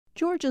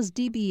Georgia's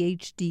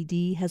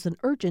DBHDD has an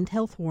urgent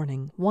health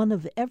warning. 1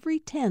 of every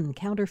 10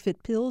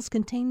 counterfeit pills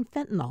contain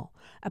fentanyl,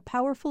 a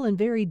powerful and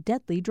very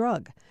deadly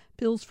drug.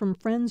 Pills from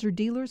friends or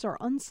dealers are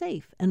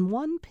unsafe, and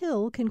 1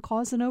 pill can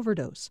cause an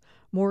overdose.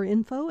 More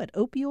info at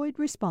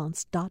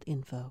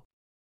opioidresponse.info.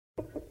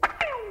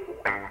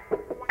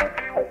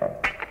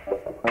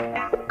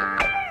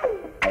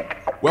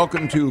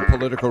 Welcome to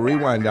Political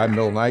Rewind. I'm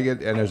Bill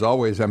Nigut, and as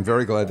always, I'm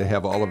very glad to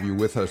have all of you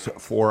with us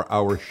for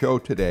our show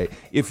today.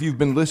 If you've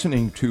been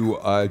listening to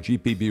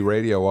GPB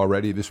Radio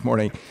already this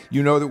morning,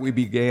 you know that we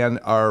began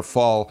our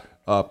fall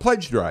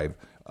pledge drive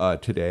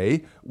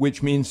today,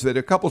 which means that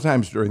a couple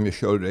times during the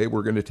show today,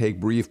 we're going to take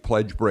brief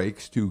pledge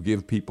breaks to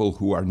give people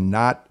who are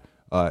not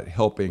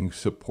helping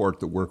support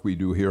the work we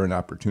do here an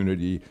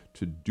opportunity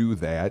to do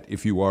that.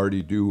 If you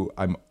already do,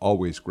 I'm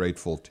always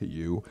grateful to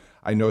you.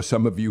 I know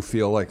some of you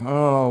feel like,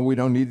 oh, we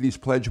don't need these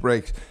pledge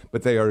breaks,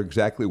 but they are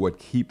exactly what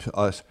keeps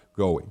us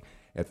going.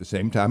 At the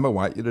same time, I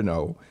want you to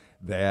know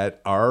that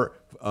our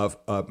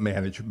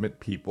management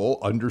people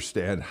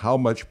understand how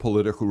much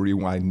Political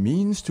Rewind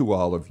means to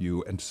all of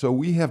you, and so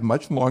we have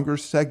much longer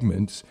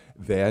segments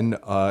than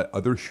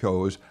other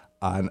shows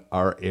on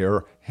our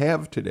air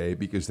have today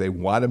because they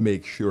want to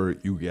make sure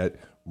you get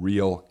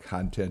real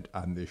content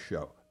on this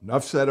show.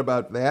 Enough said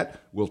about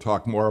that. We'll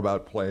talk more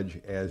about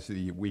Pledge as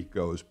the week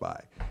goes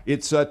by.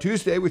 It's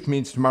Tuesday, which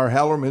means Tamar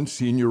Hallerman,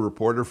 senior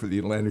reporter for the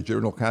Atlanta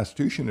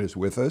Journal-Constitution, is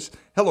with us.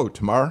 Hello,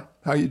 Tamar.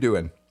 How you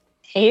doing?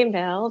 Hey,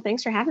 Bill.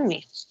 Thanks for having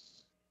me.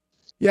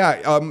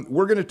 Yeah,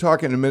 we're going to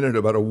talk in a minute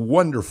about a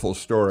wonderful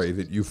story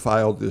that you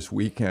filed this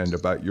weekend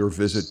about your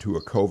visit to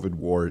a COVID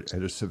ward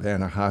at a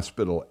Savannah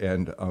hospital.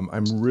 And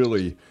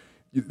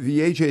the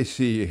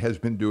AJC has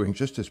been doing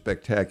just a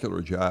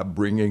spectacular job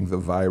bringing the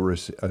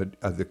virus,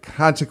 the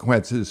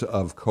consequences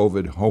of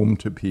COVID home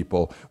to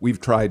people.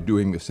 We've tried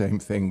doing the same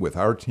thing with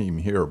our team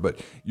here, but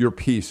your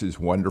piece is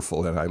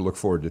wonderful, and I look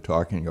forward to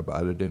talking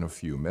about it in a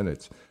few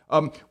minutes.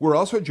 We're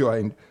also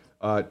joined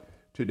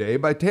today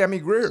by Tammy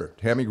Greer.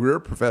 Tammy Greer,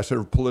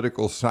 professor of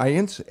political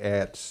science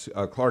at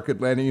Clark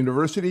Atlanta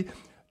University.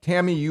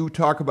 Tammy, you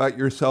talk about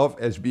yourself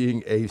as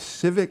being a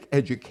civic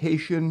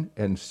education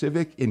and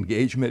civic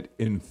engagement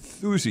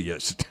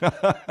enthusiast.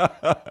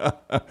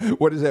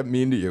 What does that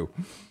mean to you?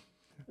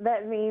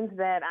 That means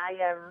that I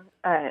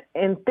am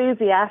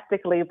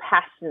enthusiastically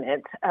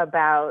passionate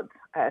about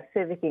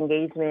civic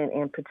engagement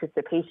and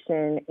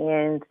participation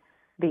and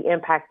the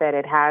impact that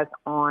it has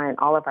on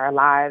all of our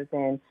lives.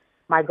 And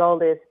my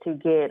goal is to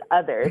get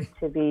others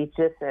to be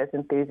just as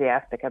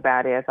enthusiastic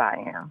about it as I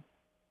am.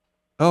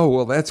 Oh,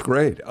 well, that's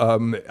great.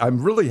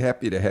 I'm really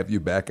happy to have you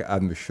back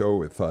on the show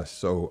with us,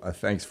 so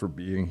thanks for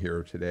being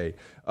here today.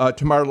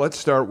 Tamar, let's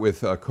start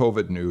with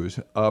COVID news.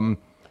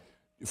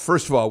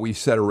 First of all, we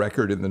set a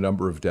record in the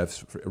number of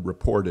deaths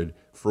reported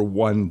for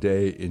one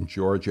day in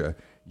Georgia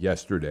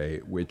yesterday,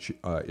 which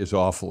is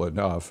awful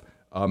enough.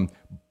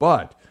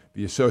 But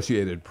the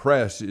Associated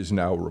Press is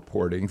now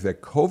reporting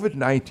that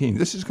COVID-19,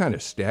 this is kind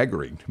of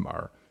staggering,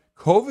 Tamar,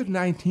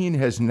 COVID-19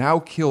 has now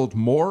killed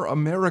more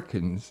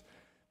Americans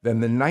than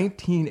the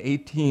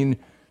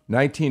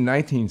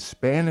 1919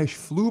 Spanish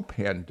flu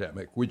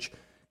pandemic, which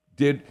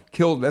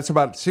that's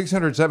about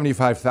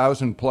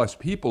 675,000 plus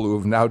people who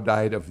have now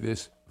died of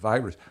this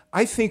virus.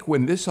 I think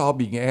when this all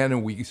began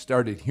and we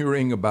started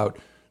hearing about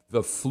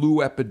the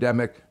flu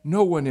epidemic,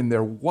 no one in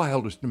their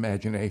wildest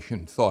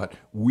imagination thought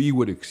we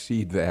would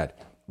exceed that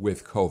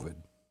with COVID.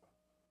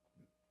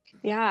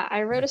 Yeah,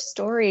 I wrote a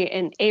story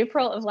in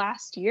April of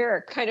last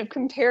year, kind of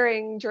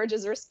comparing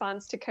Georgia's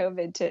response to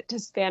COVID to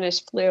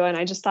Spanish flu. And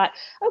I just thought,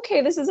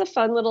 okay, this is a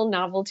fun little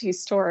novelty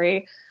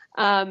story.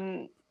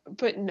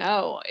 But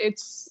no,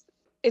 it's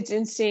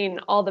insane,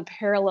 all the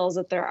parallels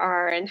that there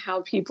are and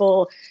how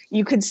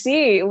you could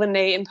see when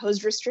they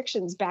imposed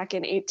restrictions back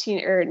in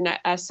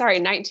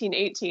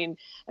 1918,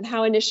 and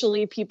how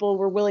initially people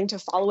were willing to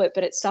follow it.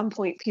 But at some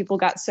point, people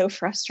got so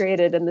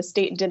frustrated and the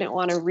state didn't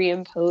want to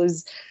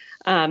reimpose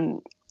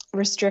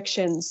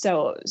restrictions.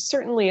 So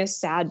certainly a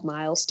sad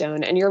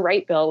milestone. And you're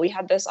right, Bill, we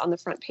had this on the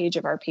front page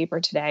of our paper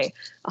today,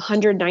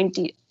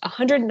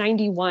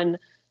 191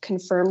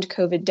 confirmed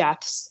COVID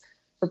deaths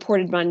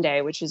reported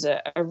Monday, which is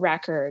a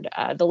record.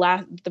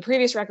 The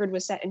previous record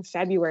was set in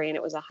February and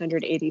it was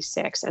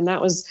 186. And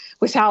that was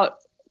without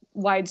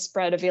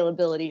widespread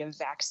availability of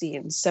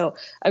vaccines. So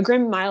a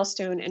grim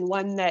milestone, and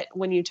one that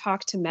when you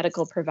talk to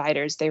medical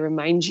providers, they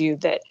remind you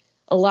that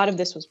a lot of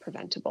this was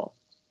preventable.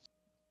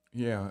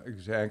 Yeah,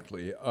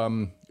 exactly.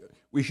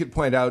 We should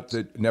point out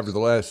that,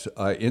 nevertheless,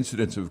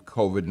 incidents of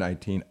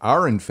COVID-19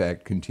 are, in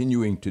fact,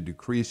 continuing to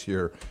decrease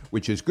here,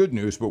 which is good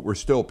news, but we're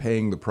still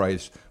paying the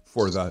price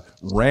for the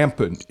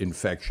rampant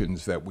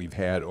infections that we've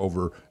had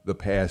over the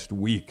past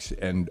weeks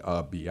and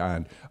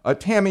beyond.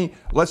 Tammy,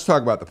 let's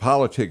talk about the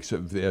politics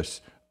of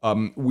this.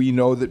 We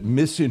know that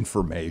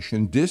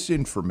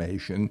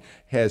disinformation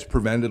has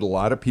prevented a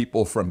lot of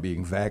people from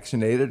being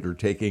vaccinated or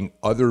taking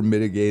other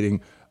mitigating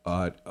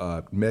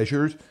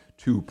measures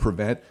to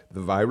prevent the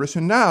virus.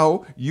 And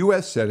now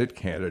U.S. Senate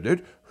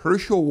candidate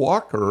Herschel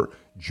Walker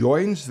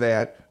joins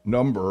that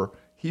number.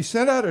 he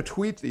sent out a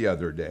tweet the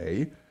other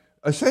day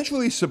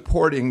essentially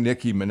supporting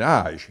Nicki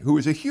Minaj, who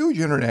is a huge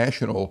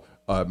international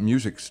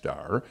music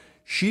star.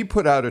 She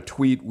put out a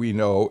tweet, we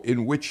know,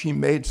 in which she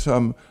made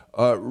some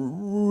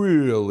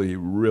really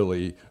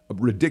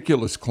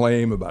ridiculous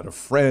claim about a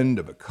friend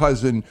of a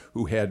cousin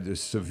who had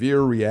this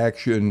severe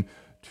reaction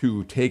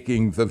to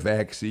taking the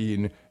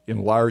vaccine,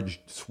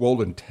 enlarged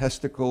swollen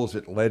testicles.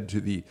 It led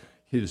to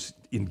his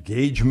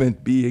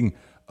engagement being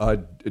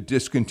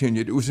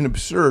discontinued. It was an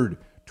absurd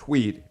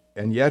tweet.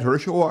 And yet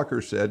Herschel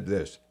Walker said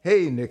this: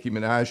 "Hey, Nicki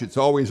Minaj, it's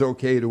always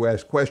okay to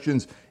ask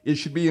questions. It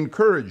should be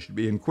encouraged to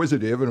be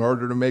inquisitive in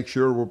order to make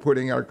sure we're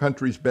putting our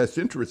country's best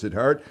interests at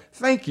heart.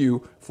 Thank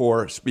you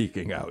for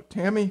speaking out."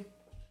 Tammy?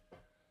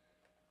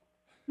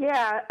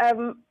 Yeah,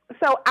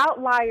 so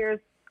outliers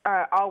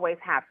always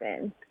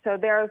happen. So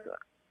there's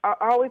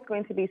always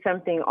going to be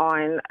something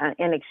on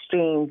an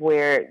extreme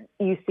where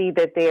you see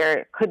that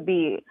there could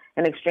be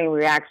an extreme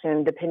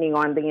reaction depending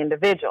on the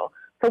individual.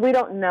 So we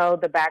don't know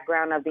the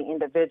background of the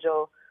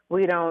individual.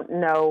 We don't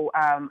know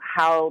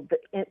how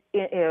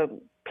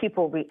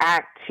people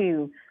react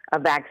to a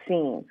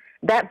vaccine.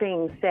 That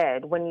being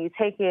said, when you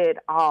take it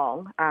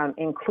all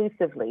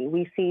inclusively,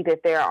 we see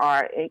that there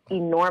are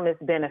enormous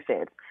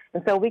benefits.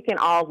 And so we can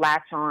all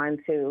latch on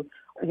to,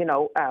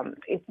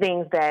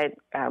 things that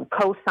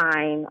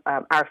co-sign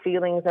our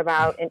feelings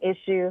about an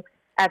issue.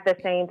 At the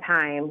same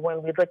time,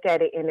 when we look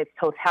at it in its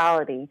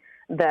totality,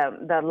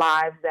 the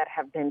lives that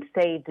have been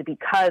saved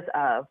because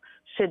of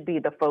should be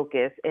the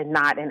focus and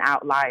not an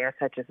outlier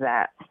such as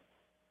that.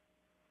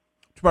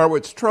 Tamar,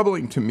 what's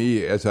troubling to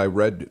me as I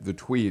read the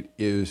tweet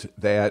is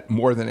that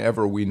more than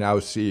ever we now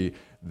see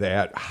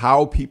that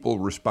how people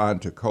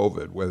respond to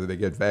COVID, whether they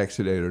get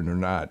vaccinated or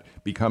not,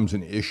 becomes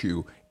an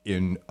issue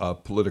in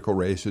political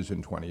races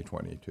in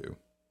 2022.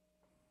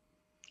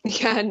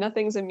 Yeah,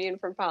 nothing's immune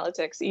from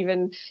politics.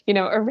 Even,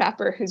 a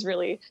rapper who's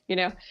really,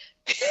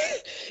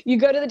 you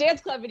go to the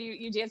dance club and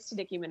you dance to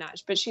Nicki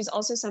Minaj, but she's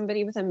also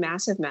somebody with a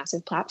massive,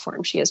 massive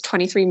platform. She has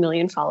 23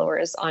 million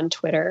followers on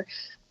Twitter.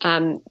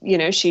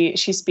 She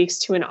speaks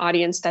to an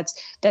audience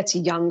that's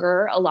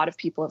younger, a lot of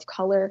people of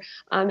color.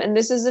 And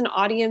this is an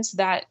audience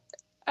that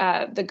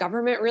the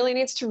government really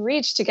needs to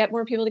reach to get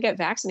more people to get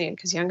vaccinated,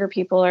 because younger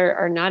people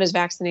are not as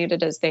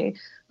vaccinated as they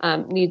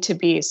need to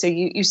be. So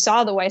you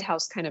saw the White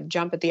House kind of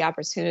jump at the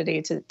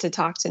opportunity to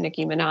talk to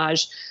Nicki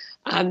Minaj.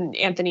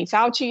 Anthony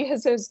Fauci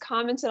has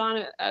commented on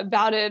it,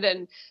 about it,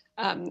 and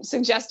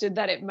suggested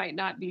that it might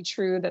not be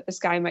true, that this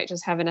guy might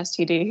just have an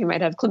STD, he might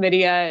have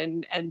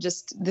chlamydia, and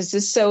just this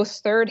is so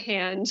third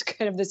hand,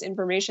 kind of this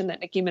information that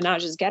Nicki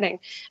Minaj is getting,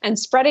 and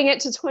spreading it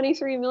to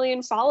 23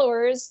 million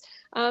followers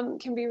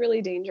can be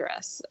really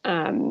dangerous.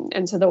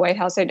 And so the White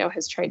House, I know,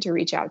 has tried to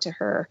reach out to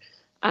her.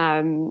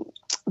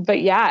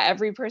 But yeah,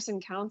 every person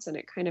counts, and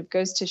it kind of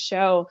goes to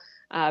show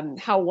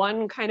how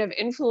one kind of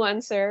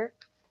influencer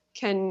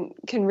can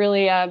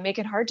really make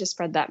it hard to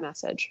spread that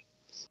message.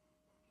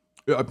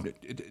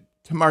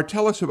 Tamar,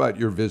 tell us about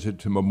your visit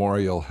to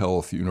Memorial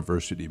Health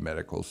University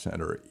Medical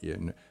Center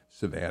in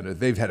Savannah.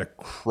 They've had a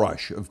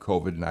crush of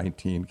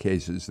COVID-19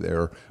 cases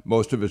there.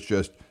 Most of us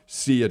just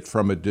see it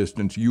from a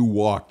distance. You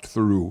walked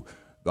through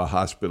the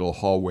hospital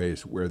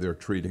hallways where they're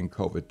treating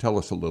COVID. Tell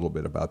us a little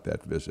bit about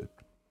that visit.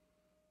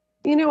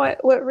 You know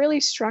what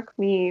really struck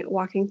me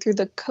walking through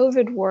the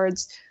COVID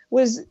wards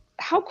was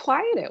how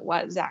quiet it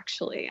was,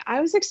 actually.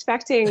 I was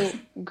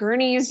expecting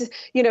gurneys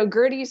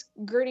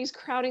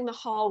crowding the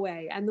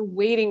hallway and the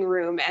waiting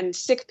room, and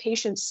sick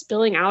patients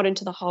spilling out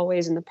into the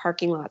hallways and the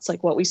parking lots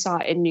like what we saw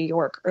in New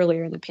York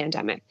earlier in the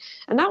pandemic.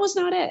 And that was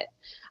not it.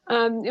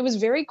 It was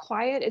very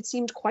quiet. It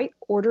seemed quite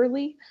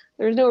orderly.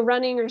 There was no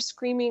running or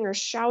screaming or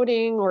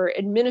shouting or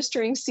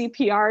administering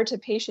CPR to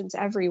patients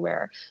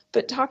everywhere.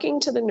 But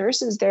talking to the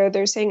nurses there,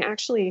 they're saying,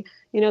 actually,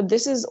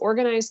 this is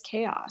organized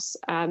chaos.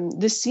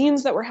 The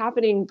scenes that were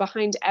happening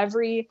behind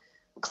every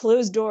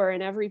closed door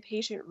in every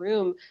patient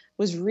room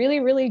was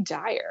really, really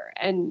dire.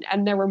 And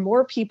there were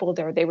more people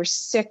there. They were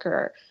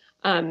sicker.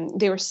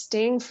 They were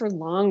staying for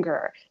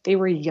longer. They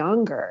were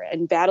younger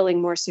and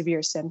battling more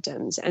severe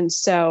symptoms. And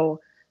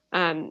so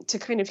to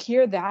kind of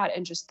hear that,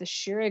 and just the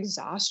sheer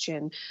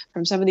exhaustion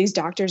from some of these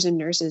doctors and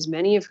nurses,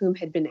 many of whom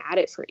had been at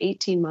it for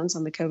 18 months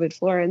on the COVID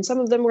floor. And some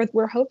of them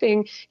were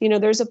hoping,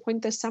 there's a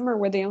point this summer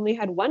where they only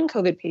had one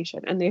COVID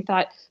patient, and they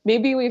thought,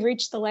 maybe we've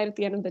reached the light at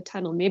the end of the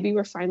tunnel. Maybe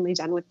we're finally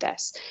done with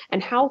this.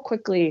 And how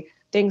quickly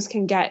things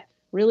can get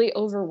really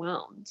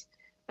overwhelmed.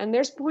 And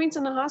there's points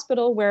in the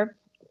hospital where,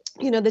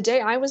 the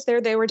day I was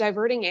there, they were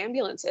diverting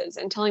ambulances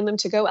and telling them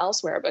to go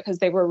elsewhere because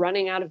they were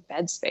running out of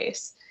bed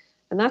space.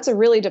 And that's a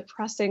really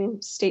depressing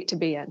state to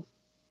be in.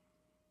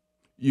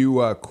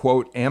 You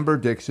quote Amber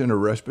Dixon, a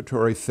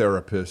respiratory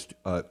therapist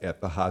at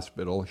the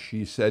hospital.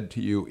 She said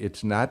to you,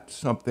 "It's not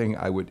something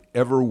I would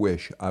ever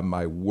wish on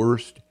my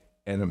worst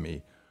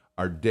enemy.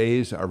 Our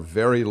days are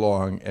very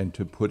long, and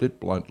to put it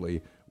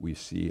bluntly, we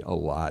see a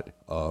lot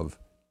of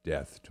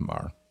death."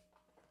 Tamar.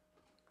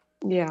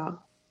 Yeah.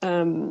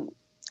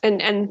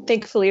 And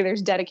thankfully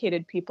there's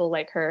dedicated people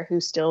like her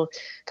who still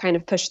kind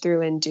of push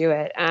through and do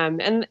it.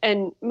 And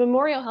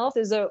Memorial Health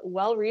is a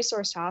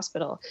well-resourced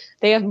hospital.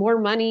 They have more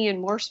money and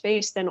more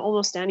space than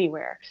almost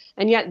anywhere.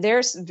 And yet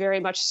they're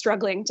very much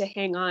struggling to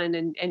hang on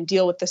and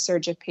deal with the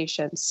surge of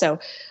patients. So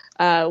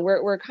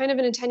we're kind of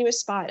in a tenuous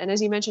spot. And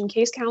as you mentioned,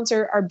 case counts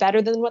are better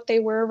than what they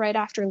were right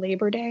after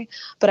Labor Day.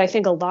 But I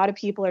think a lot of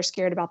people are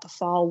scared about the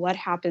fall. What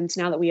happens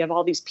now that we have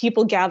all these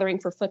people gathering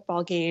for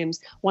football games?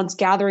 Once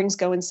gatherings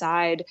go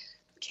inside,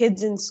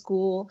 kids in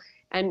school,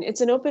 and it's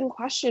an open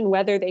question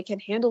whether they can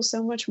handle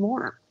so much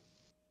more.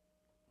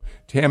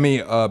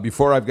 Tammy,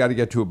 before I've got to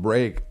get to a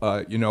break,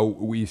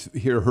 we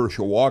hear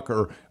Herschel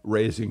Walker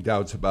raising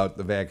doubts about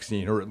the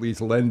vaccine, or at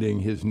least lending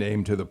his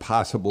name to the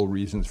possible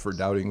reasons for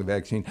doubting the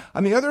vaccine.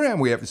 On the other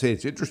hand, we have to say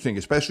it's interesting,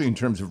 especially in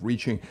terms of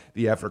reaching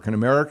the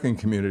African-American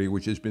community,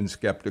 which has been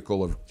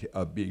skeptical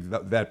of being,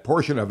 that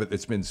portion of it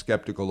that's been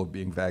skeptical of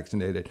being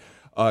vaccinated.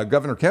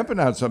 Governor Kemp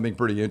announced something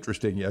pretty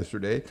interesting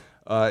yesterday.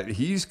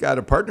 He's got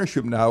a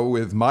partnership now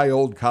with my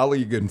old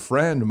colleague and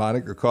friend,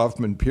 Monica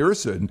Kaufman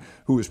Pearson,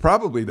 who is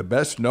probably the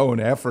best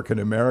known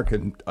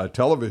African-American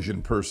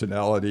television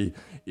personality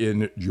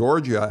in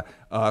Georgia,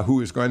 who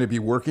is going to be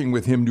working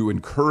with him to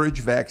encourage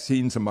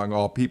vaccines among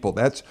all people.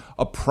 That's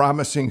a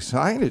promising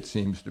sign, it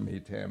seems to me,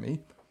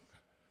 Tammy.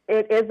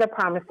 It is a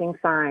promising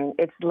sign.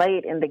 It's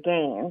late in the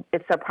game.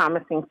 It's a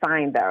promising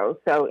sign, though.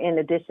 So in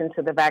addition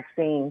to the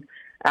vaccine,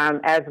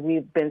 as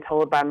we've been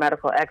told by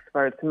medical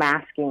experts,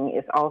 masking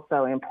is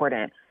also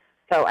important.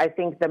 So I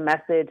think the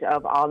message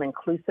of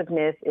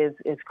all-inclusiveness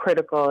is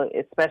critical,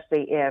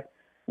 especially if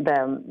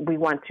we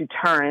want to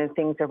turn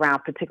things around,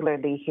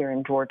 particularly here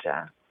in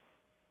Georgia.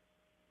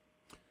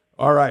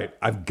 All right,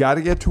 I've got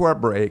to get to our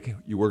break.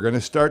 We're going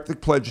to start the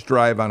pledge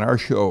drive on our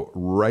show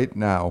right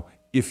now.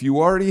 If you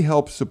already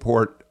help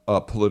support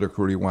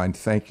Political Rewind,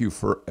 thank you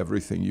for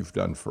everything you've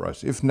done for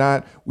us. If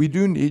not, we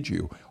do need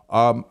you.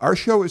 Our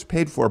show is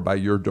paid for by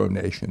your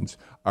donations.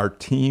 Our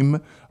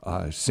team,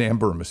 Sam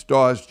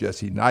Burmis-Dawes,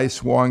 Jesse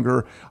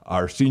Neiswanger,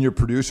 our senior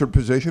producer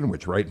position,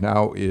 which right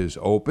now is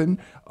open,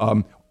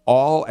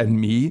 and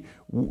me,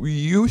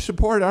 you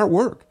support our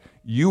work.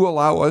 You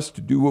allow us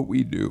to do what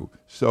we do.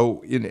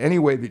 So in any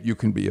way that you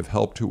can be of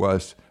help to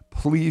us,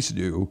 please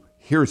do.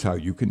 Here's how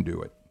you can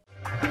do it.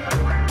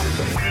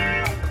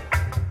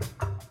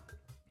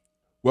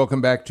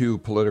 Welcome back to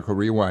Political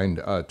Rewind.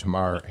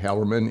 Tamar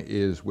Hallerman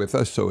is with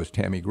us. So is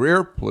Tammy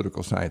Greer,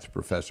 political science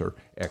professor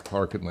at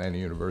Clark Atlanta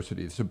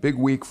University. It's a big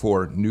week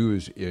for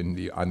news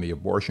on the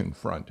abortion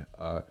front.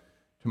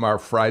 Tomorrow,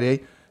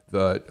 Friday,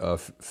 the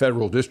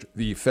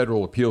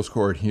federal appeals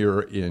court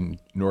here in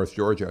North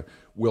Georgia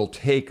will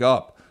take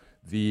up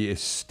the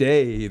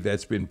stay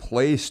that's been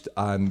placed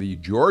on the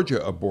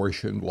Georgia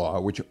abortion law,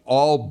 which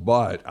all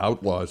but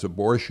outlaws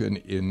abortion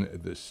in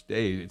the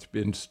state. It's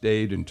been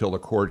stayed until the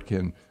court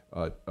can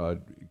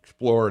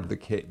explore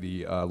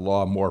the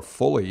law more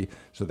fully.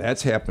 So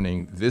that's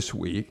happening this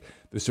week.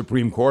 The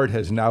Supreme Court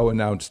has now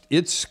announced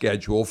its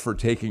schedule for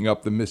taking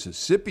up the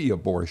Mississippi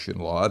abortion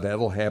law.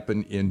 That'll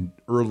happen in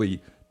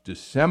early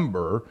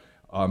December.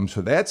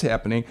 So that's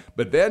happening.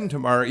 But then,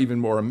 tomorrow, even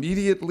more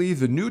immediately,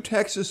 the new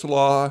Texas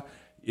law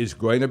is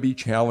going to be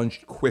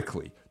challenged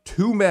quickly.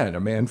 Two men, a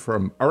man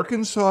from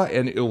Arkansas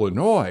and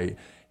Illinois,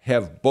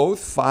 have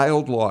both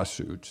filed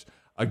lawsuits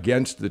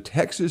against the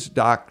Texas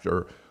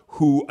doctor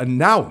who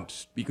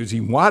announced, because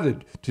he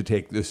wanted to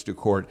take this to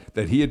court,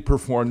 that he had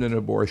performed an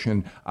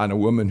abortion on a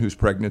woman whose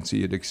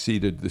pregnancy had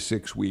exceeded the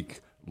 6-week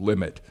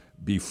limit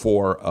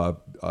before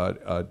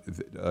an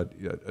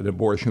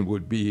abortion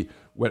would be,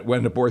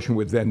 when abortion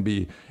would then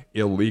be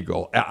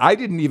illegal. I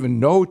didn't even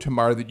know,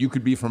 Tamar, that you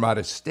could be from out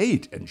of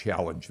state and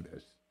challenge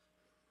this.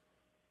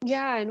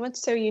 Yeah, and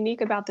what's so unique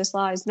about this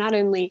law is not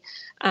only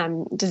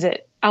does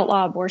it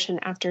outlaw abortion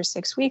after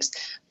 6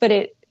 weeks, but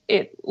it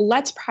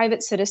lets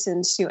private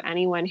citizens sue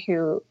anyone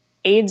who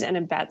aids and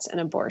abets an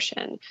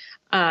abortion.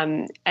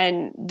 And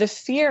the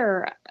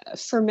fear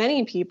for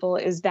many people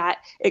is that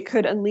it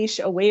could unleash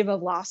a wave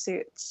of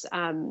lawsuits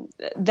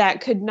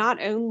that could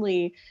not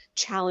only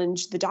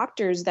challenge the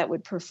doctors that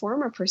would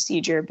perform a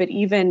procedure, but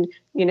even,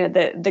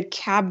 the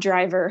cab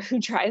driver who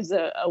drives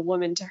a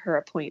woman to her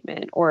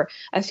appointment, or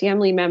a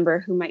family member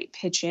who might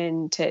pitch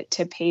in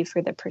to pay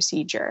for the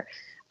procedure.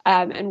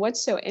 And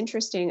what's so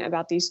interesting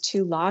about these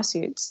two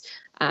lawsuits,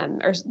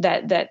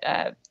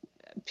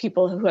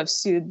 people who have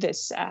sued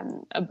this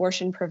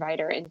abortion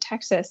provider in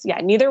Texas,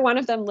 neither one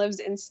of them lives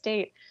in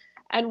state,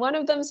 and one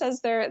of them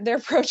says they're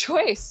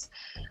pro-choice.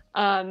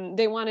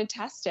 They want to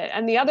test it,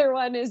 and the other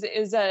one is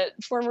a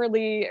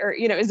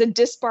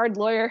disbarred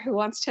lawyer who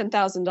wants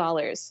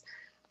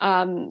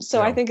 $10,000.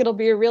 So I think it'll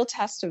be a real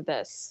test of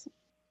this.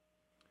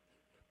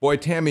 Boy,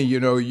 Tammy,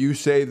 you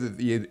say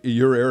that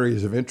your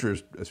areas of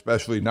interest,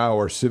 especially now,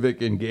 are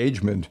civic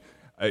engagement.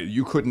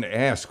 You couldn't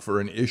ask for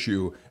an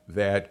issue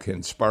that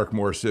can spark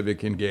more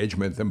civic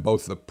engagement than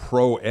both the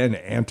pro and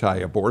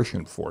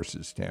anti-abortion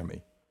forces,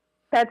 Tammy.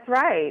 That's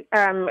right.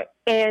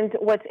 And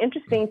what's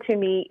interesting to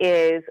me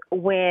is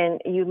when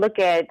you look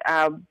at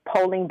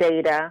polling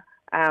data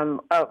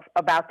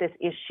about this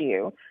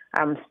issue,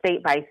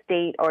 state by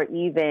state or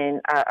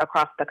even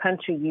across the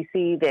country, you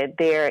see that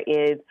there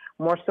is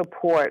more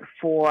support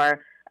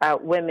for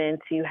women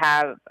to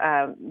have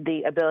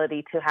the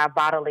ability to have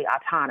bodily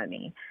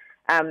autonomy.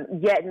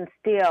 Yet and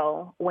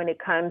still, when it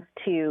comes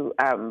to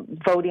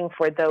voting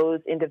for those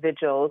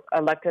individuals,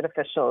 elected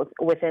officials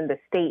within the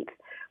states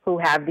who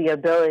have the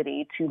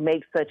ability to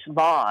make such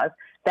laws,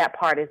 that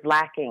part is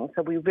lacking.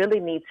 So we really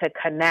need to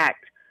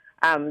connect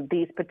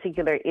these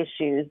particular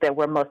issues that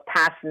we're most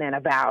passionate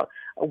about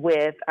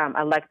with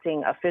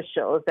electing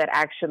officials that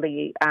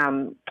actually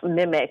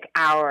mimic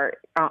our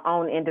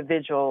own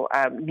individual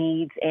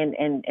needs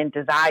and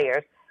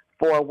desires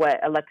for what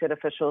elected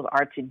officials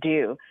are to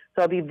do.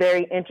 So it'll be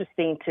very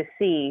interesting to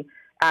see,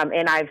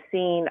 and I've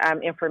seen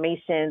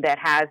information that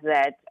has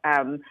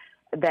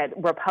that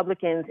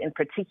Republicans in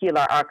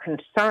particular are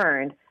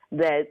concerned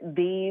that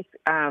these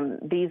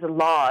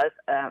laws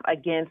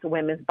against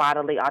women's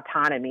bodily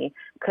autonomy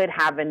could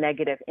have a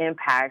negative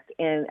impact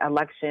in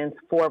elections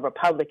for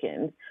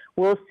Republicans.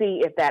 We'll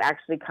see if that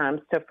actually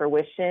comes to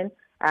fruition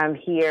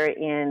here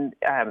in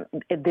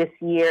this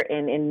year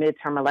and in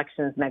midterm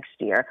elections next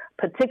year,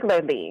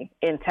 particularly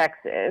in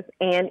Texas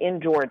and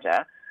in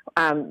Georgia,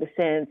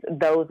 since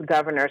those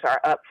governors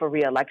are up for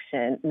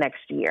re-election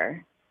next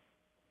year.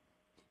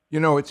 You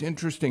know, it's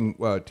interesting,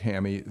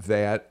 Tammy,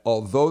 that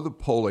although the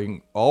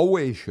polling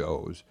always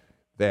shows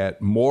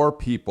that more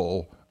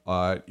people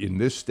in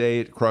this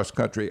state, across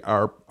country,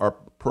 are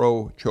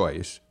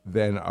pro-choice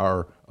than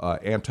are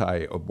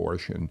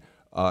anti-abortion,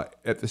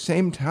 at the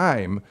same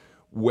time,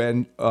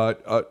 when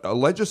a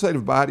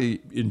legislative body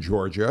in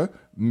Georgia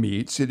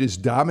meets, it is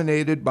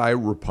dominated by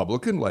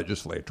Republican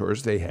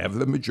legislators. They have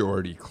the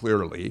majority,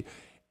 clearly,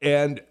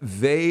 and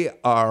they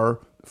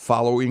are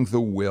following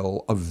the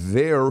will of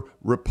their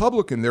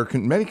Republican, their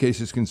in many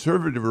cases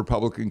conservative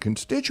Republican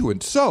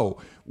constituents. So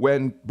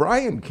when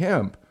Brian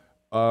Kemp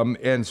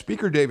and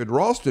Speaker David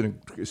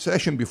Ralston,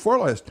 session before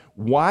last,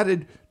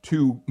 wanted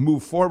to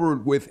move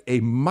forward with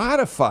a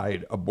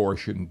modified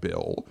abortion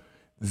bill,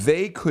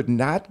 they could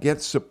not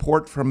get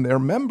support from their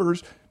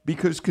members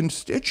because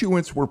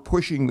constituents were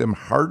pushing them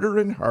harder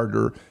and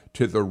harder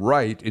to the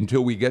right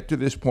until we get to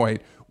this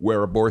point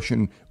where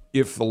abortion,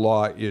 if the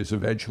law is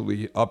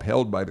eventually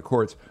upheld by the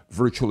courts,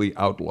 virtually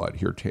outlawed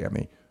here,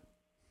 Tammy.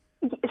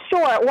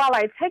 Sure. While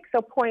I take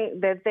the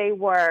point that they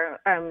were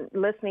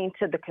listening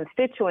to the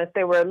constituents,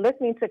 they were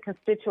listening to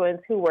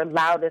constituents who were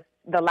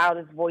the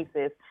loudest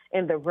voices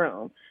in the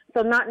room.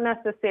 So not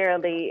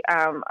necessarily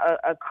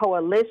a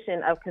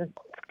coalition of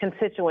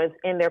constituents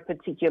in their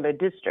particular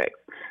districts.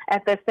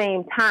 At the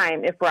same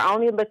time, if we're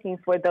only looking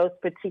for those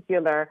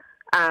particular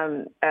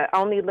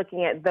only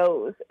looking at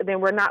those, then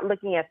we're not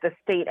looking at the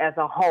state as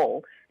a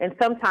whole. And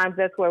sometimes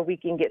that's where we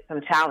can get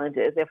some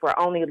challenges if we're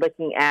only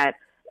looking at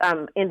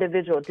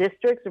individual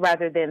districts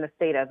rather than the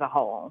state as a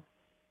whole.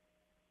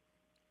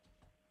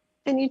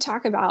 And you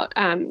talk about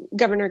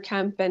Governor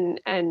Kemp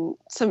and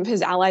some of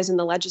his allies in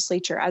the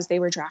legislature as they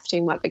were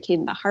drafting what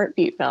became the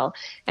Heartbeat Bill,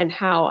 and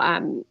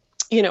how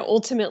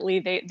ultimately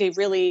they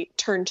really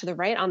turned to the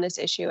right on this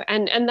issue.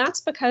 And that's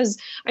because,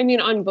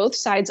 on both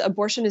sides,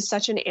 abortion is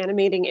such an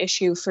animating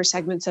issue for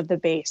segments of the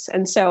base.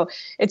 And so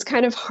it's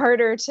kind of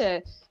harder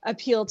to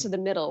appeal to the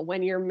middle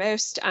when you're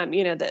most,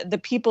 the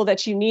people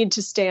that you need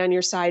to stay on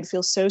your side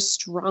feel so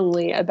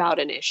strongly about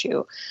an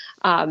issue.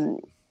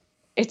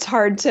 It's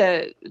hard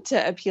to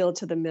appeal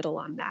to the middle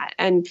on that.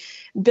 And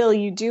Bill,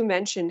 you do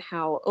mention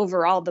how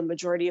overall the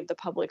majority of the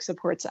public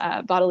supports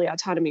bodily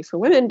autonomy for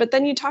women, but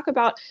then you talk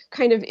about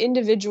kind of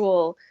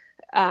individual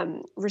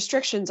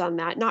restrictions on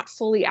that, not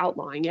fully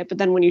outlawing it. But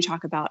then when you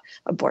talk about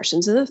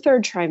abortions in the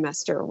third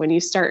trimester, when you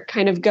start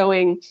kind of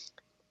going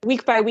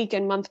week by week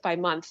and month by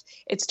month,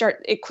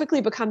 it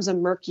quickly becomes a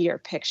murkier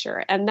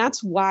picture. And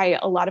that's why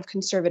a lot of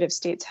conservative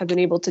states have been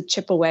able to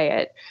chip away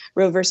at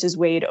Roe versus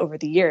Wade over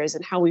the years,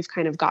 and how we've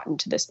kind of gotten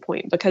to this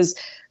point, because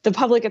the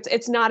public,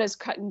 it's not as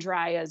cut and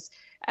dry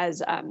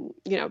as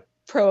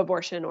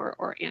pro-abortion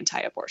or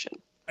anti-abortion.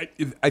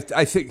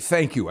 I think,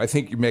 thank you. I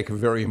think you make a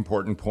very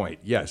important point.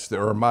 Yes,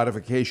 there are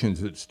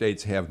modifications that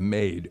states have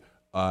made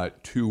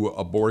to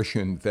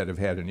abortion that have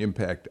had an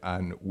impact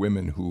on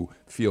women who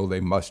feel they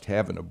must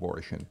have an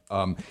abortion.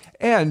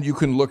 And you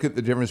can look at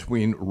the difference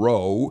between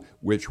Roe,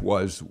 which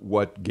was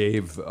what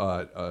gave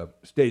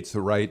states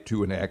the right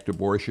to enact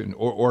abortion,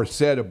 or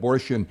said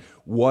abortion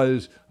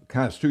was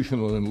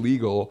constitutional and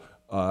legal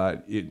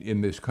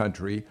in this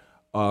country,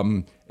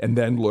 and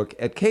then look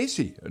at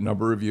Casey. A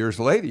number of years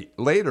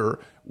later,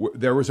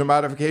 there was a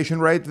modification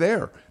right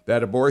there,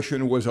 that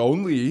abortion was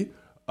only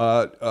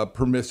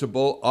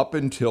permissible up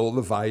until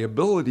the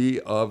viability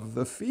of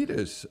the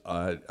fetus,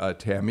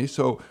 Tammy.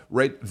 So,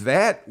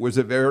 that was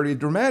a very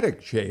dramatic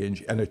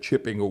change and a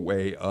chipping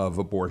away of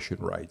abortion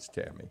rights,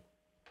 Tammy.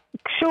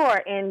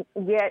 Sure, and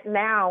yet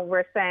now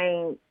we're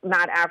saying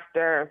not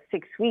after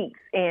 6 weeks,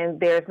 and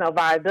there's no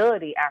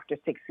viability after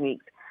 6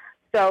 weeks.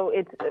 So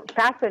it's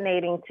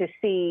fascinating to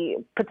see,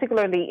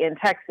 particularly in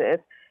Texas,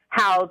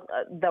 how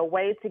the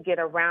way to get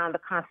around the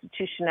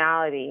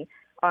constitutionality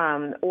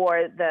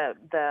or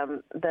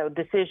the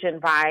decision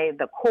by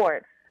the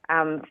court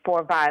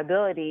for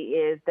viability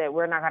is that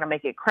we're not going to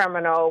make it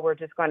criminal. We're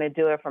just going to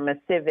do it from a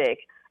civic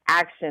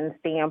action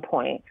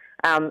standpoint,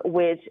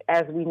 which,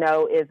 as we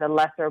know, is a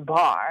lesser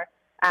bar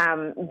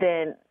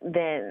than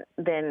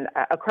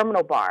a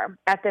criminal bar.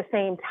 At the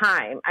same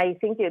time, I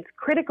think it's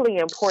critically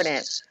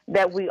important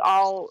that we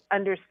all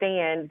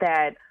understand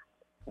that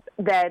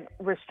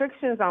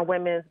restrictions on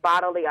women's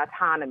bodily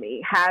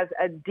autonomy has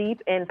a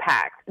deep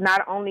impact,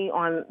 not only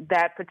on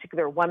that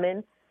particular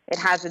woman. It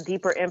has a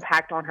deeper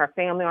impact on her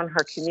family, on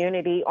her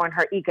community, on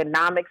her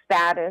economic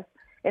status.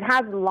 It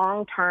has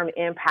long-term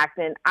impact,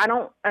 and I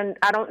don't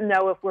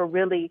know if we're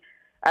really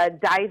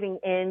diving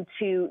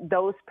into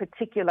those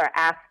particular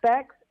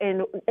aspects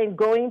and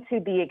going to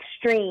the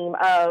extreme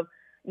of,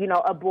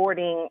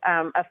 aborting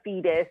a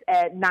fetus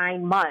at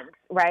 9 months,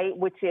 right?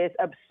 Which is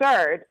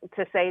absurd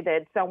to say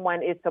that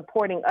someone is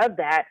supporting of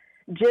that,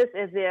 just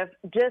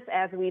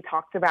as we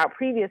talked about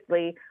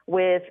previously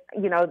with,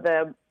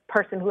 the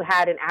person who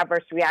had an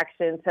adverse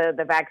reaction to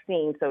the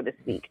vaccine, so to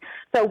speak.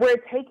 So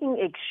we're taking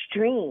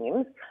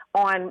extremes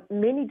on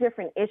many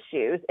different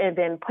issues and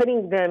then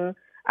putting them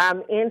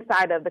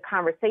inside of the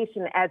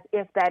conversation as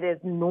if that is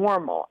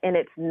normal, and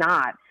it's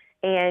not.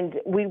 And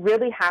we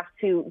really have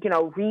to,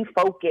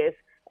 refocus.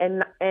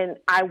 And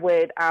I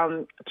would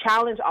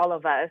challenge all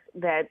of us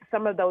that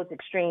some of those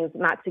extremes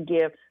not to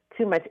give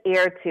too much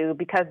air to,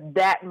 because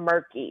that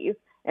murkies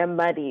and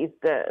muddies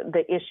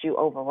the issue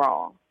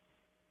overall.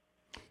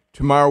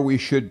 Tomorrow, we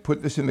should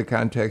put this in the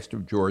context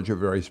of Georgia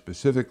very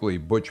specifically.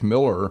 Butch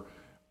Miller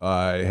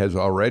has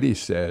already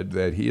said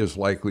that he is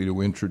likely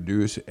to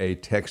introduce a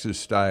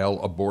Texas-style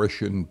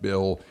abortion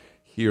bill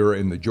here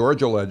in the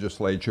Georgia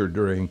legislature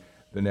during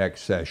the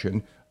next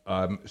session.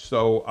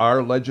 So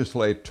our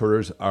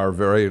legislators are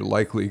very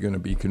likely going to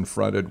be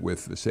confronted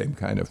with the same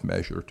kind of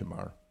measure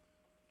tomorrow.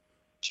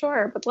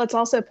 Sure, but let's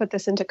also put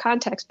this into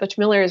context. Butch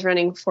Miller is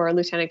running for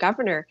lieutenant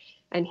governor,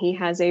 and he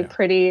has a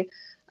pretty,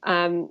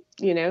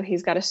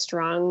 he's got a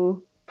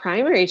strong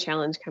primary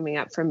challenge coming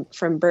up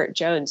from Burt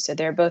Jones. So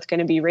they're both going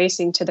to be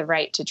racing to the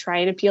right to try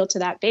and appeal to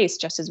that base,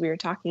 just as we were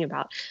talking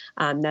about,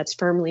 that's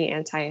firmly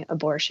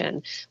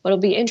anti-abortion. What'll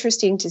be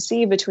interesting to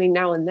see between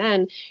now and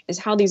then is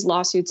how these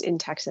lawsuits in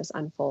Texas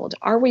unfold.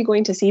 Are we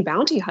going to see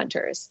bounty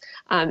hunters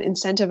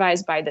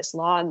incentivized by this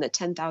law and the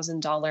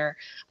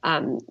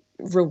 $10,000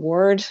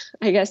 reward,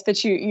 I guess,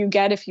 that you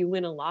get if you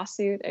win a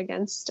lawsuit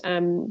against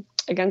some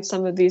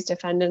of these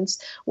defendants?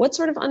 What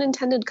sort of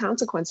unintended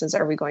consequences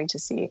are we going to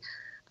see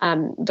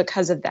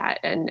because of that?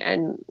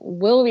 And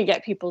will we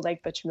get people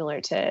like Butch Miller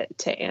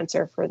to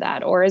answer for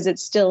that? Or is it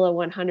still a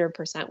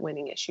 100%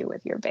 winning issue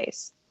with your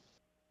base?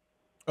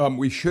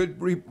 We should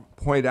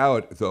point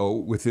out, though,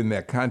 within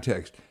that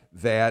context,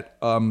 that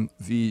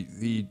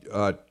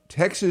the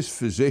Texas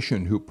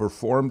physician who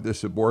performed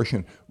this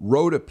abortion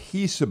wrote a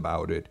piece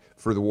about it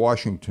for the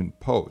Washington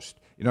Post.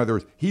 In other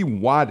words, he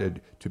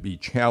wanted to be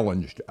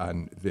challenged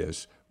on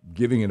this,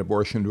 giving an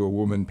abortion to a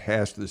woman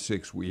past the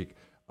 6-week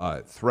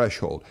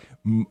threshold.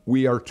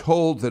 We are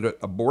told that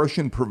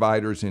abortion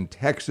providers in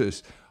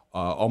Texas,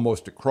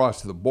 almost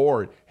across the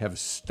board, have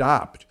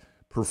stopped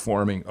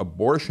performing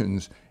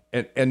abortions.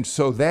 And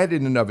so that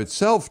in and of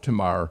itself,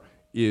 Tamar,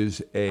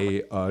 is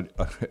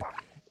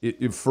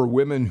for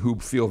women who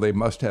feel they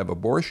must have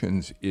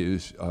abortions,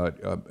 is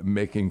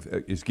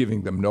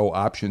giving them no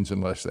options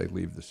unless they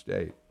leave the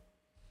state.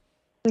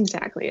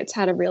 Exactly. It's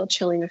had a real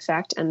chilling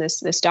effect. And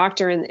this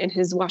doctor in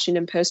his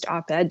Washington Post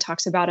op-ed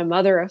talks about a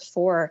mother of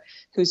 4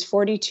 who's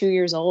 42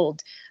 years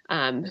old,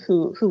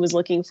 who was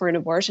looking for an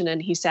abortion.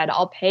 And he said,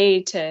 I'll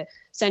pay to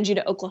send you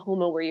to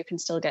Oklahoma where you can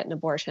still get an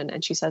abortion.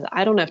 And she says,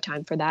 I don't have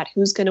time for that.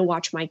 Who's going to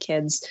watch my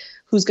kids?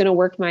 Who's going to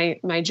work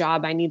my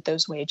job? I need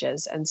those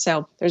wages. And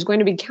so there's going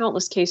to be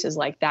countless cases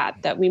like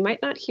that we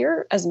might not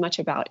hear as much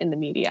about in the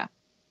media.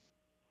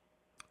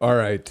 All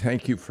right.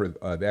 Thank you for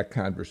that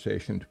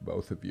conversation to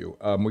both of you.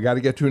 We got to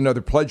get to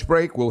another pledge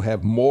break. We'll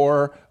have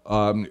more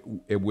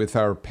with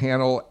our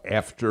panel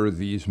after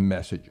these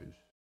messages.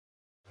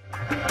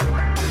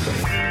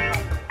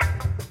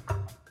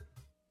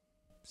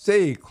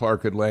 Say,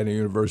 Clark Atlanta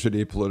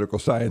University political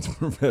science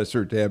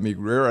professor Tammy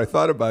Greer, I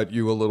thought about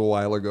you a little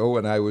while ago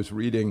when I was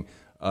reading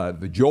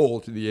the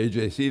Joel to the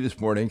AJC this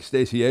morning.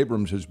 Stacey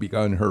Abrams has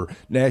begun her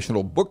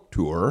national book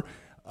tour.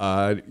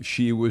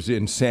 She was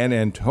in San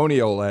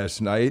Antonio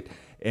last night,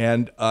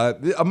 and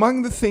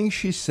among the things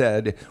she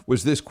said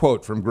was this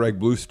quote from Greg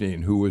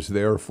Bluestein, who was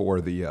there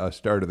for the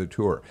start of the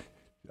tour.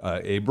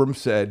 Abrams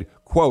said,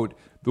 quote,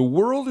 "The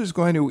world is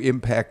going to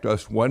impact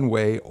us one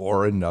way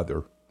or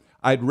another.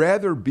 I'd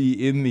rather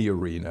be in the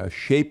arena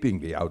shaping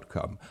the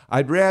outcome.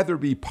 I'd rather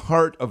be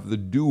part of the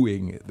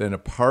doing than a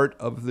part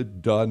of the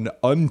done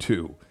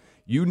unto.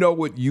 You know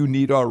what you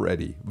need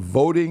already.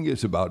 Voting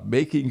is about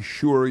making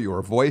sure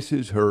your voice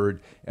is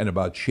heard and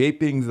about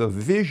shaping the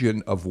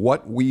vision of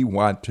what we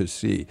want to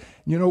see."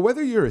 You know,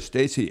 whether you're a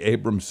Stacey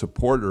Abrams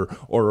supporter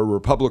or a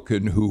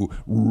Republican who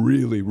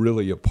really,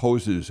 really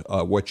opposes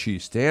what she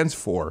stands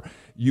for,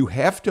 you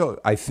have to,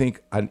 I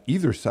think, on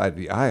either side of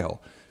the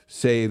aisle,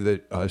 say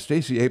that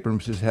Stacey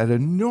Abrams has had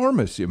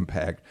enormous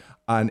impact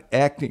on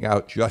acting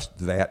out just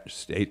that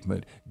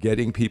statement,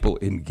 getting people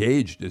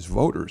engaged as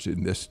voters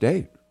in this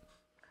state.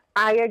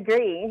 I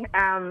agree.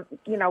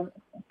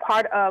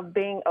 Part of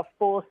being a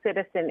full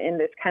citizen in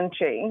this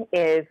country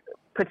is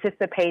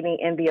participating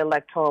in the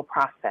electoral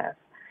process.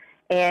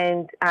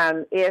 And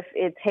if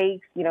it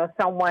takes,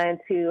 someone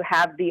to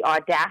have the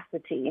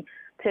audacity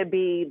to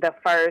be the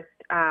first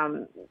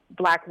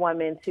Black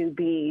woman to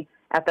be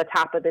at the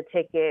top of the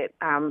ticket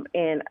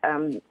in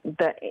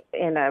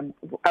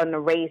a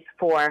race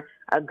for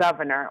a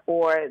governor,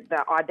 or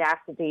the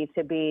audacity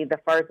to be the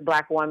first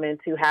Black woman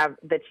to have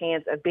the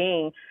chance of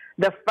being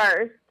the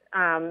first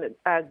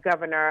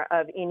governor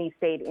of any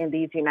state in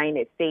these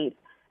United States,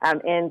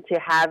 and to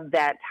have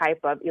that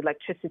type of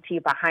electricity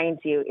behind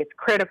you, it's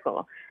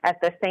critical. At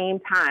the same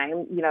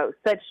time,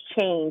 such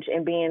change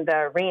in being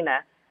the arena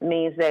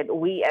means that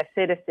we as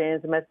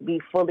citizens must be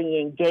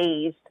fully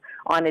engaged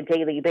on a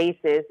daily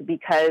basis,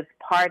 because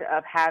part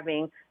of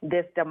having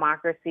this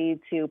democracy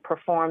to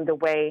perform the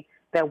way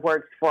that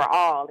works for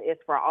all is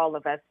for all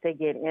of us to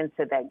get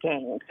into that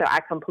game. So I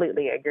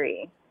completely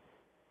agree.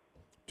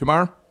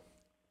 Tamar?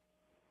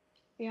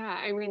 Yeah,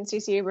 I mean,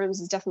 Stacey Abrams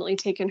has definitely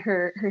taken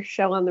her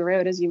show on the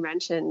road, as you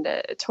mentioned,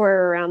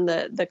 tour around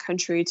the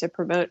country to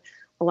promote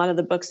a lot of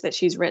the books that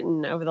she's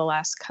written over the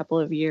last couple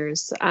of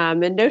years.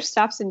 And no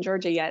stops in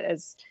Georgia yet,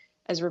 as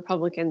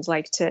Republicans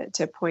like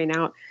to point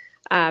out.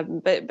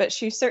 But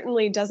she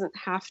certainly doesn't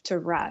have to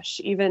rush.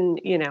 Even,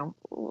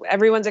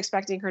 everyone's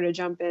expecting her to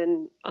jump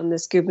in on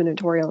this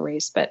gubernatorial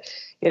race, but,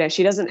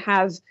 she doesn't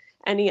have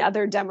any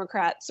other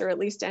Democrats, or at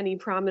least any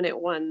prominent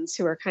ones,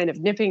 who are kind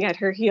of nipping at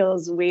her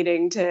heels,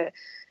 waiting to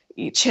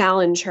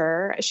challenge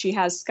her. She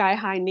has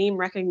sky-high name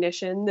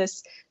recognition.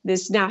 This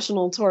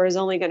national tour is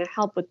only going to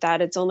help with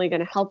that. It's only going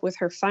to help with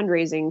her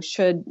fundraising,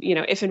 should,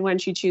 if and when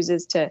she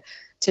chooses to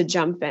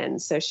jump in.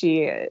 So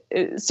she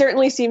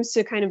certainly seems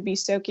to kind of be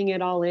soaking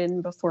it all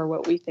in before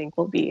what we think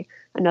will be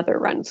another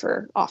run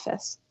for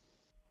office.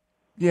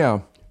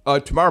 Yeah.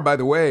 Tamar, by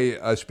the way,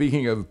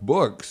 speaking of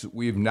books,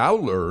 we've now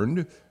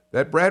learned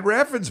that Brad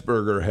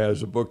Raffensperger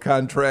has a book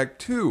contract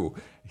too.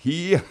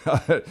 He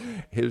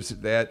is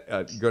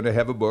going to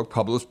have a book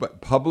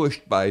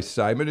published by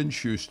Simon &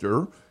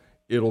 Schuster.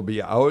 It'll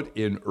be out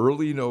in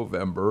early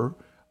November.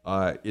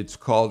 It's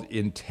called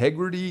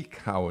Integrity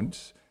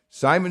Counts.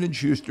 Simon &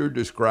 Schuster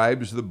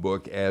describes the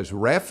book as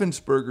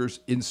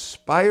Raffensperger's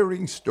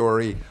inspiring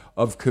story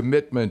of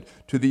commitment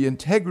to the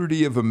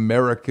integrity of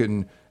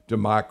American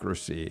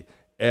democracy.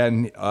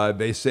 And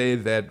they say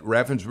that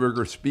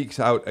Raffensperger speaks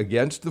out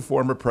against the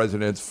former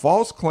president's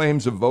false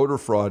claims of voter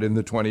fraud in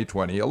the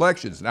 2020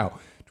 elections. Now,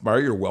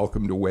 Tamar, you're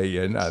welcome to weigh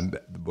in on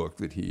the book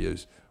that he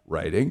is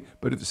writing.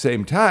 But at the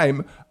same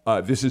time,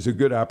 this is a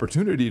good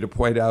opportunity to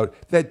point out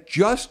that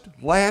just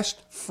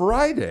last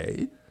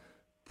Friday,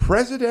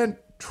 President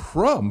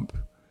Trump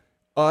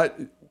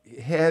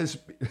has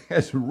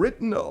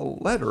written a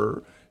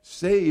letter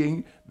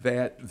saying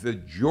that the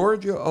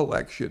Georgia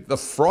election, the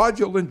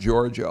fraudulent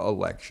Georgia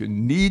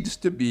election, needs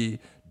to be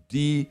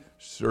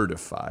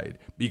decertified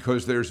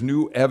because there's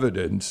new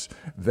evidence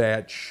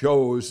that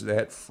shows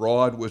that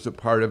fraud was a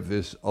part of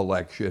this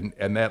election,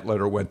 and that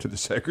letter went to the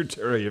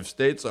Secretary of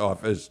State's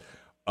office.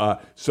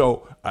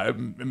 So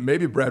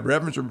maybe Brad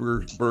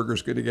Raffensperger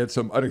is going to get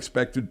some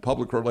unexpected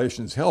public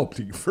relations help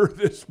for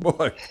this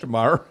book,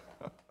 Tamar.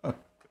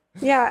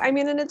 Yeah, I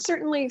mean, and it's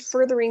certainly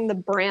furthering the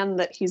brand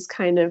that he's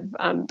kind of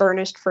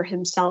burnished for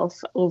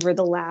himself over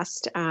the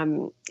last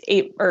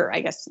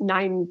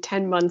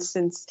 9-10 months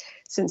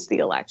since the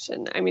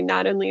election. I mean,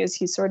 not only is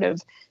he sort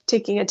of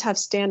taking a tough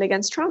stand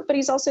against Trump, but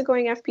he's also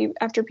going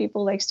after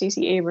people like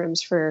Stacey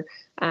Abrams for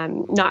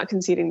not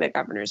conceding the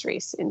governor's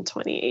race in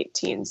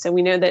 2018. So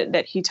we know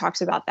that he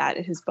talks about that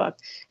in his book.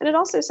 And it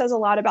also says a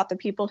lot about the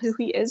people who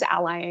he is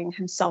allying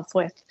himself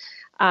with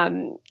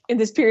in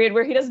this period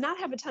where he does not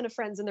have a ton of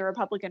friends in the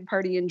Republican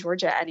Party in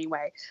Georgia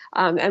anyway.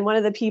 And one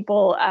of the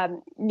people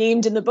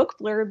named in the book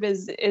blurb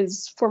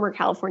is former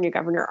California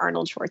Governor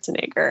Arnold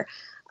Schwarzenegger,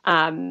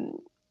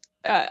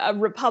 a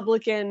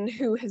Republican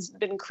who has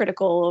been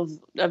critical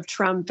of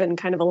Trump and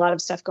kind of a lot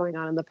of stuff going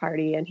on in the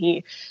party. And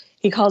he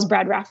calls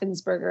Brad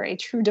Raffensperger a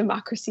true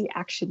democracy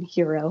action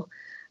hero.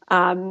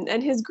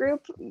 And his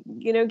group,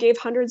 gave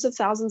hundreds of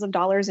thousands of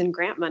dollars in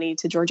grant money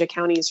to Georgia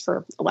counties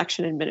for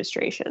election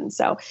administration.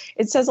 So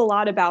it says a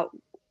lot about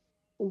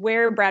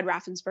where Brad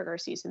Raffensperger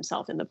sees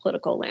himself in the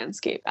political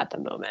landscape at the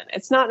moment.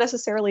 It's not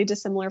necessarily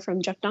dissimilar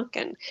from Jeff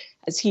Duncan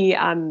as he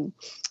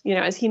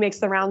makes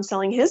the round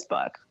selling his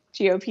book,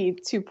 GOP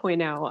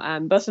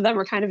 2.0. Both of them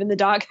are kind of in the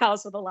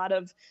doghouse with a lot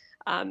of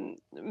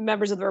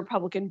members of the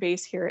Republican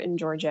base here in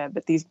Georgia.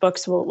 But these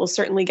books will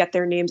certainly get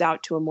their names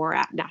out to a more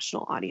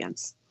national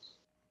audience.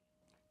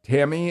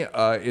 Tammy,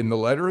 in the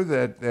letter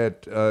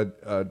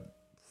that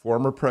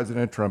former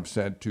President Trump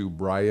sent to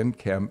Brian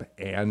Kemp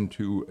and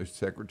to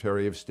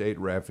Secretary of State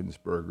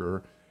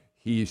Raffensperger,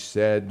 he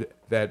said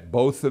that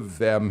both of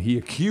them, he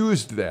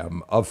accused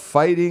them of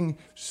fighting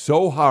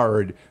so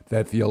hard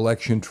that the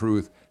election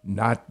truth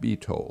not be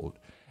told.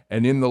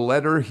 And in the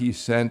letter, he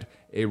sent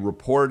a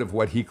report of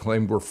what he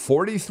claimed were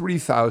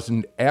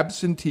 43,000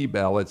 absentee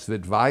ballots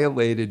that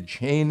violated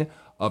chain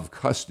of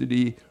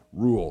custody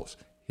rules.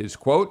 His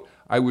quote,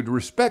 "I would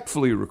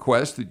respectfully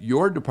request that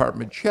your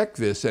department check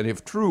this, and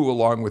if true,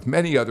 along with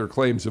many other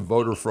claims of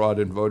voter fraud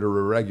and voter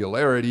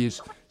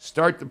irregularities,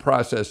 start the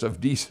process of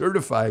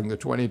decertifying the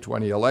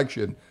 2020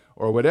 election,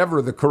 or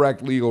whatever the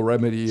correct legal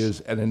remedy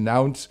is, and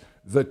announce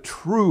the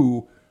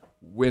true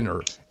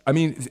winner." I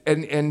mean,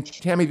 and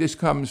Tammy, this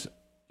comes,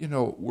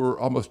 we're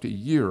almost a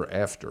year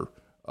after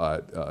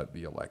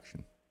the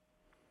election.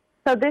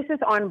 So this is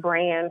on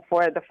brand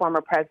for the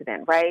former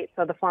president, right?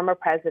 So the former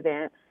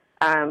president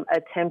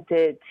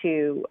attempted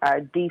to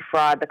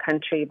defraud the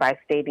country by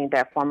stating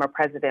that former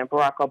President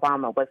Barack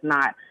Obama was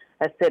not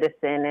a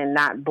citizen and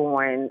not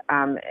born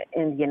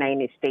in the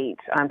United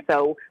States.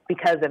 So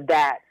because of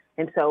that,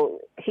 and so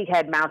he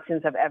had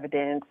mountains of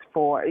evidence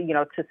for,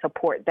 to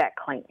support that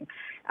claim.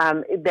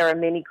 There are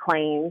many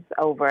claims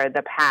over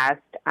the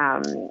past,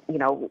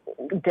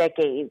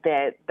 decade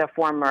that the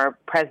former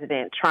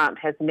President Trump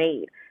has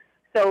made.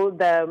 So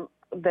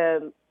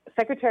the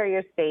Secretary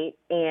of State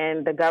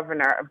and the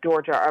governor of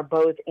Georgia are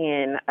both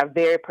in a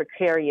very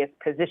precarious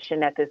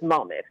position at this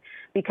moment,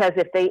 because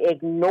if they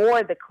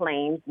ignore the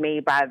claims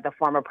made by the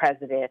former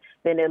president,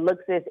 then it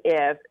looks as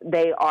if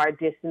they are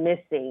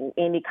dismissing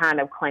any kind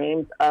of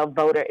claims of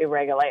voter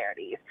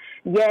irregularities.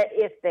 Yet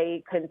if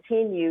they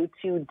continue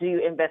to do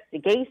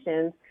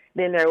investigations,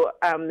 then they're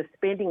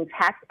spending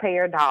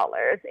taxpayer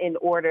dollars in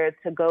order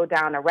to go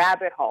down a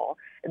rabbit hole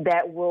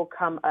that will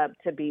come up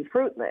to be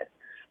fruitless.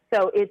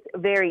 So it's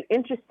very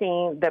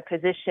interesting, the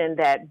position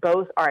that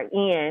both are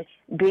in,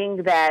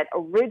 being that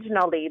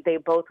originally they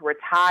both were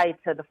tied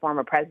to the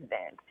former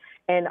president.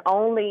 And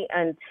only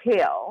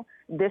until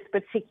this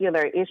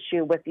particular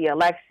issue with the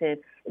election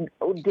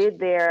did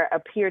there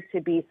appear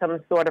to be some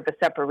sort of a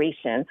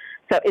separation.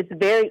 So it's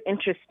very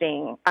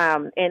interesting.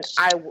 And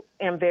I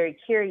am very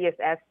curious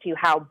as to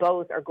how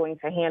both are going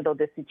to handle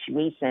this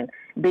situation,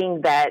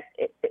 being that,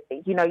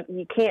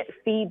 you can't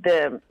feed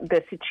the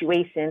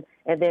situation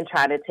and then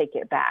try to take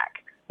it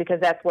back,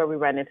 because that's where we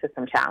run into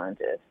some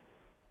challenges.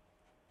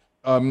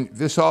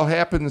 This all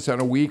happens on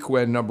a week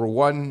when, number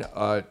one,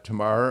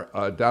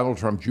 tomorrow, Donald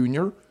Trump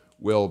Jr.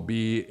 will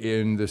be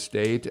in the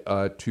state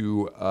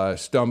to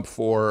stump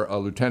for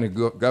Lieutenant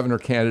Governor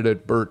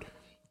candidate Burt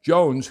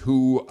Jones,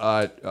 who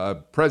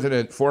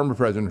former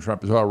President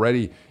Trump has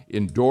already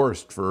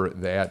endorsed for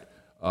that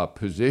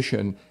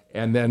position.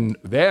 And then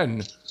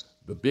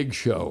the big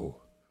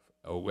show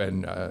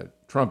when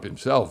Trump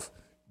himself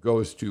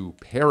goes to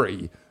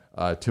Perry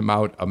to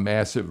mount a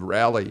massive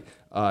rally.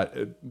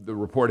 The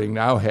reporting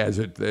now has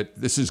it that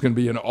this is going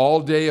to be an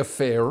all-day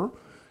affair.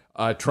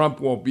 Trump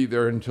won't be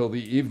there until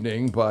the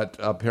evening, but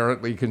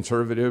apparently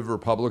conservative,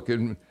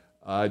 Republican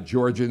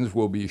Georgians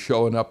will be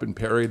showing up in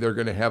Perry. They're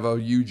going to have a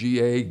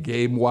UGA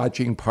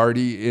game-watching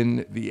party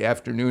in the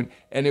afternoon,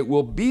 and it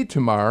will be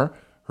tomorrow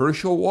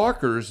Herschel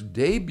Walker's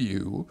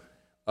debut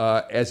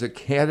as a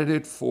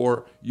candidate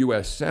for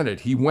U.S.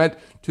 Senate. He went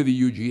to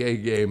the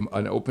UGA game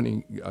on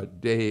opening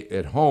day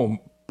at home,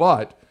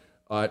 but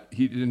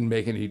he didn't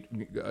make any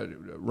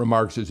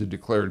remarks as a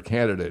declared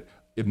candidate.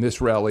 In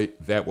this rally,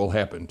 that will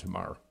happen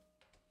tomorrow.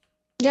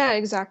 Yeah,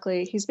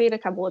 exactly. He's made a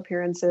couple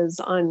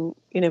appearances on,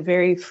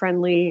 very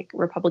friendly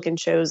Republican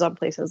shows on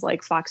places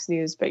like Fox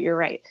News, but you're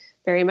right,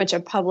 very much a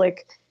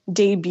public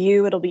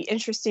debut. It'll be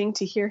interesting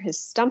to hear his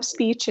stump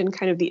speech and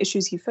kind of the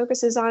issues he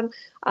focuses on,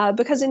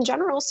 because in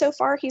general, so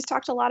far, he's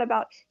talked a lot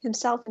about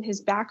himself and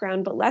his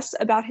background, but less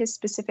about his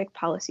specific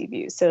policy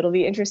views. So it'll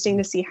be interesting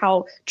to see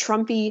how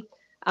Trumpy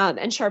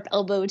and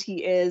sharp-elbowed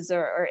he is,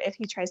 or if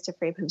he tries to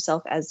frame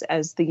himself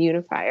as the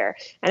unifier.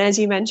 And as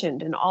you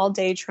mentioned, an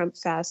all-day Trump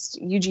Fest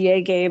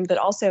UGA game, but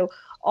also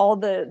all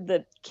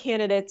the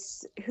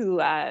candidates who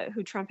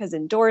Trump has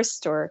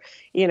endorsed or,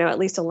 at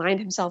least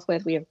aligned himself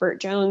with. We have Burt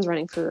Jones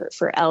running for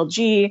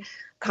LG,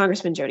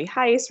 Congressman Jody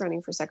Hice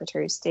running for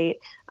Secretary of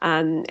State,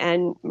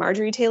 and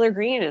Marjorie Taylor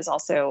Greene is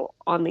also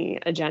on the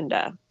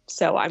agenda.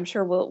 So I'm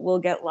sure we'll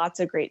get lots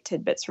of great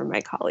tidbits from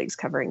my colleagues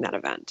covering that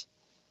event.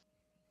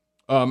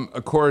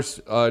 Of course,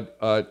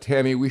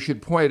 Tammy, we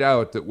should point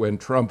out that when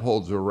Trump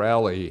holds a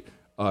rally,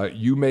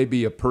 you may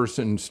be a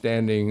person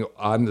standing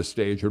on the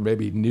stage or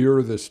maybe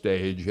near the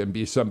stage and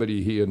be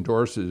somebody he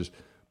endorses.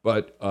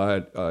 But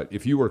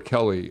if you were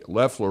Kelly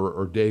Loeffler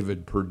or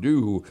David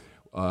Perdue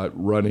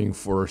running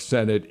for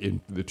Senate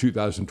in the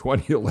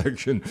 2020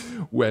 election,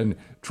 when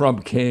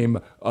Trump came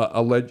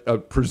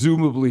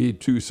presumably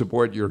to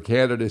support your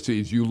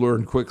candidacies, you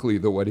learned quickly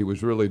that what he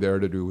was really there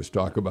to do was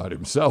talk about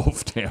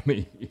himself,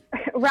 Tammy.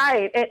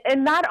 Right.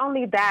 And not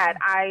only that,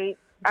 I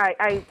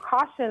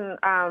caution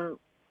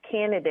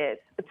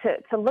candidates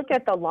to look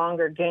at the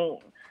longer game,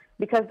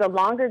 because the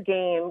longer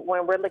game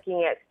when we're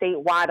looking at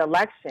statewide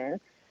elections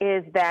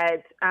is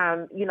that,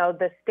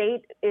 the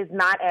state is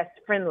not as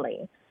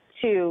friendly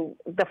to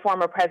the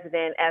former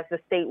president as the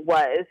state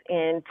was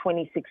in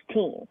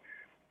 2016.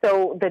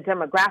 So the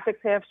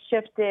demographics have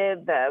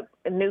shifted. The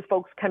new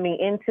folks coming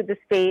into the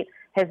state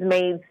has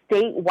made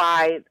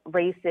statewide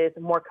races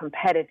more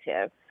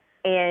competitive.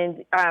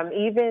 And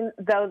even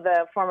though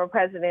the former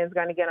president is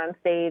going to get on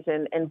stage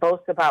and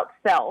boast about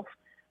self,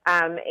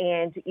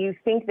 and you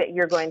think that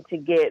you're going to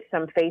get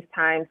some face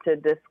time to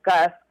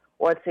discuss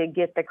or to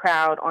get the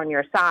crowd on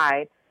your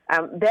side,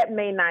 that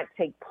may not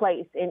take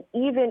place. And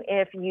even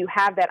if you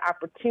have that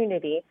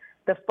opportunity,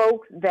 the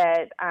folks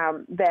that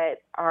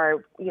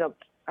are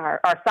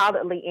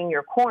solidly in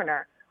your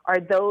corner are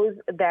those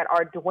that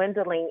are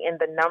dwindling in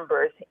the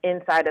numbers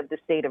inside of the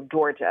state of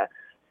Georgia.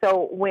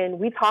 So when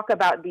we talk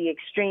about the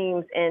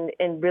extremes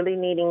and really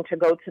needing to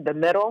go to the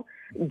middle,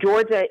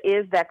 Georgia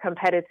is that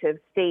competitive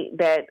state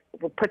that,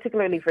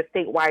 particularly for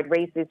statewide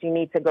races, you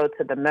need to go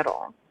to the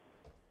middle.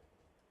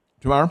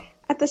 Tamara?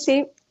 At the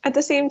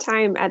same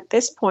time, at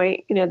this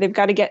point, they've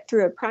got to get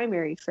through a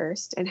primary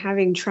first, and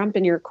having Trump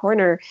in your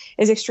corner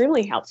is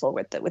extremely helpful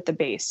with the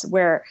base.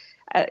 Where,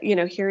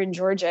 here in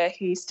Georgia,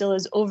 he still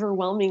is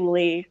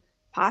overwhelmingly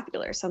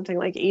popular, something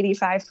like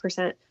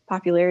 85%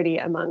 popularity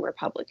among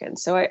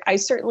Republicans. So I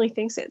certainly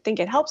think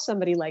it helps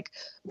somebody like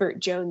Burt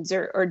Jones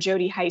or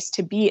Jody Hice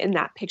to be in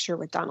that picture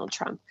with Donald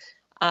Trump.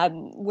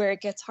 Where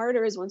it gets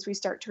harder is once we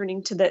start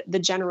turning to the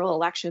general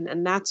election,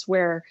 and that's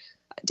where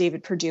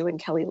David Perdue and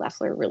Kelly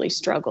Loeffler really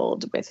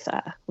struggled with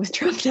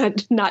Trump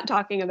not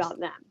talking about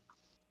them.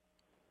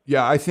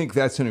 Yeah, I think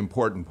that's an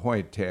important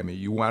point, Tammy.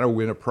 You want to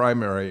win a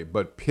primary,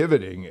 but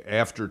pivoting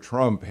after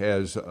Trump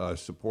has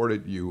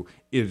supported you,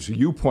 as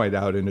you point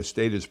out, in a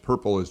state as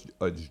purple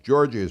as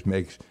Georgia's,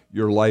 makes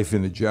your life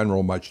in the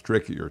general much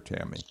trickier,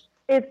 Tammy.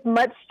 It's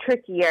much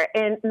trickier.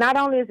 And not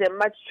only is it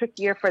much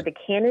trickier for the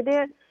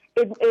candidate,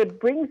 it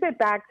brings it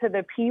back to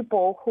the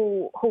people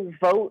who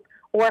vote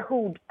or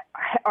who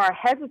are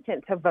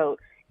hesitant to vote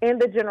in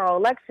the general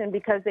election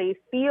because they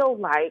feel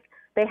like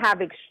they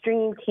have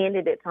extreme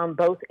candidates on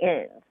both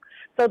ends.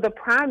 So the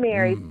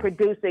primaries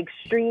produce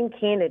extreme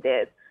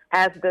candidates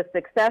as the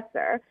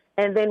successor.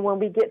 And then when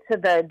we get to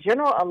the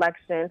general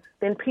election,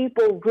 then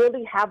people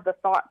really have the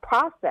thought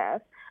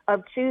process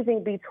of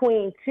choosing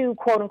between two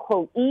quote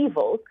unquote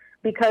evils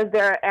because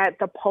they're at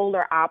the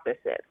polar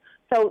opposites.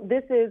 So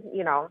this is,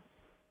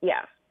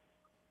 yeah.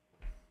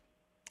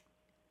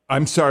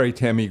 I'm sorry,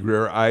 Tammy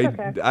Greer.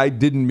 I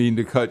didn't mean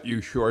to cut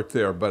you short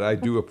there, but I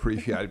do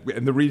appreciate it.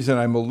 And the reason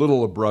I'm a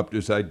little abrupt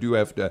is I do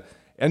have to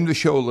end the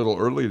show a little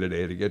early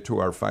today to get to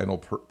our final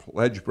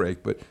pledge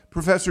break. But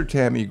Professor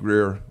Tammy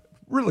Greer,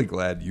 really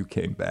glad you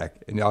came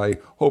back. And I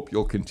hope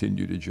you'll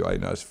continue to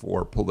join us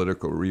for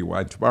Political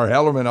Rewind. Tamar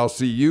Hallerman, I'll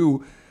see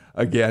you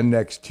again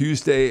next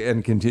Tuesday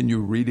and continue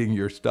reading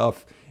your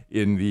stuff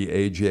in the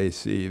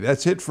AJC.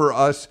 That's it for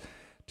us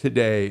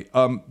today.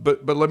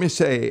 But let me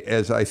say,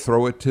 as I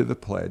throw it to the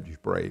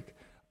pledge break,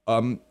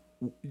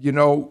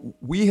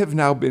 we have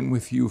now been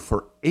with you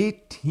for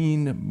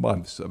 18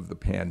 months of the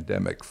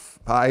pandemic,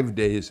 5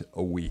 days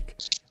a week.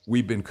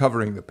 We've been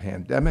covering the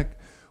pandemic.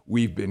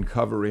 We've been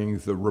covering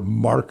the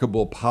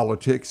remarkable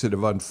politics that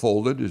have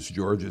unfolded as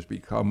Georgia has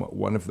become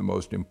one of the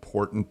most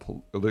important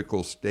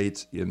political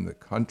states in the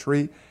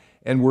country.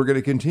 And we're going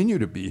to continue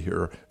to be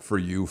here for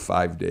you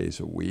 5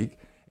 days a week.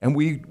 And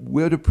we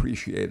would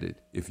appreciate it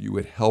if you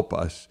would help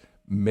us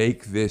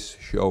make this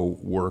show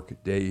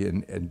work day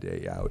in and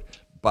day out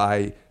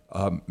by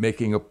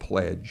making a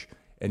pledge.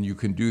 And you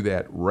can do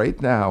that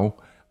right now.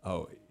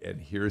 And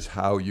here's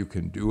how you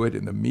can do it.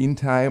 In the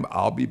meantime,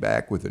 I'll be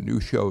back with a new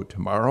show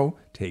tomorrow.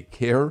 Take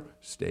care,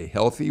 stay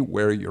healthy,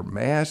 wear your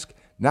mask.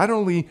 Not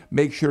only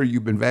make sure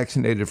you've been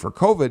vaccinated for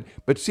COVID,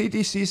 but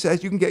CDC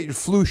says you can get your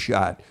flu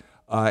shot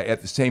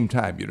at the same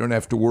time. You don't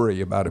have to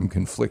worry about them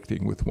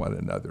conflicting with one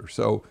another.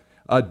 So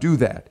do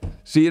that.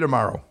 See you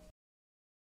tomorrow.